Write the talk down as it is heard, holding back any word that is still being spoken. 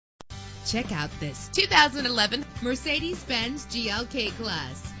Check out this 2011 Mercedes-Benz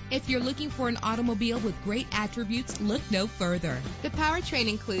GLK-Class. If you're looking for an automobile with great attributes, look no further. The powertrain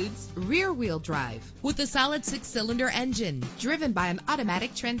includes rear-wheel drive with a solid 6-cylinder engine driven by an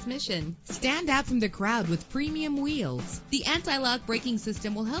automatic transmission. Stand out from the crowd with premium wheels. The anti-lock braking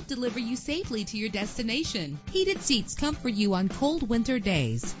system will help deliver you safely to your destination. Heated seats comfort you on cold winter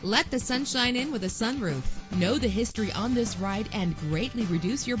days. Let the sunshine in with a sunroof. Know the history on this ride and greatly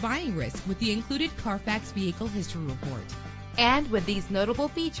reduce your buying risk with the included Carfax Vehicle History Report. And with these notable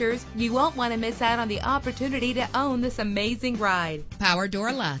features, you won't want to miss out on the opportunity to own this amazing ride. Power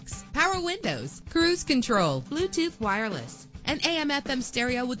door locks, power windows, cruise control, Bluetooth wireless, an AM/FM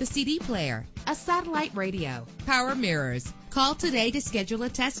stereo with a CD player, a satellite radio, power mirrors. Call today to schedule a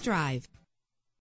test drive.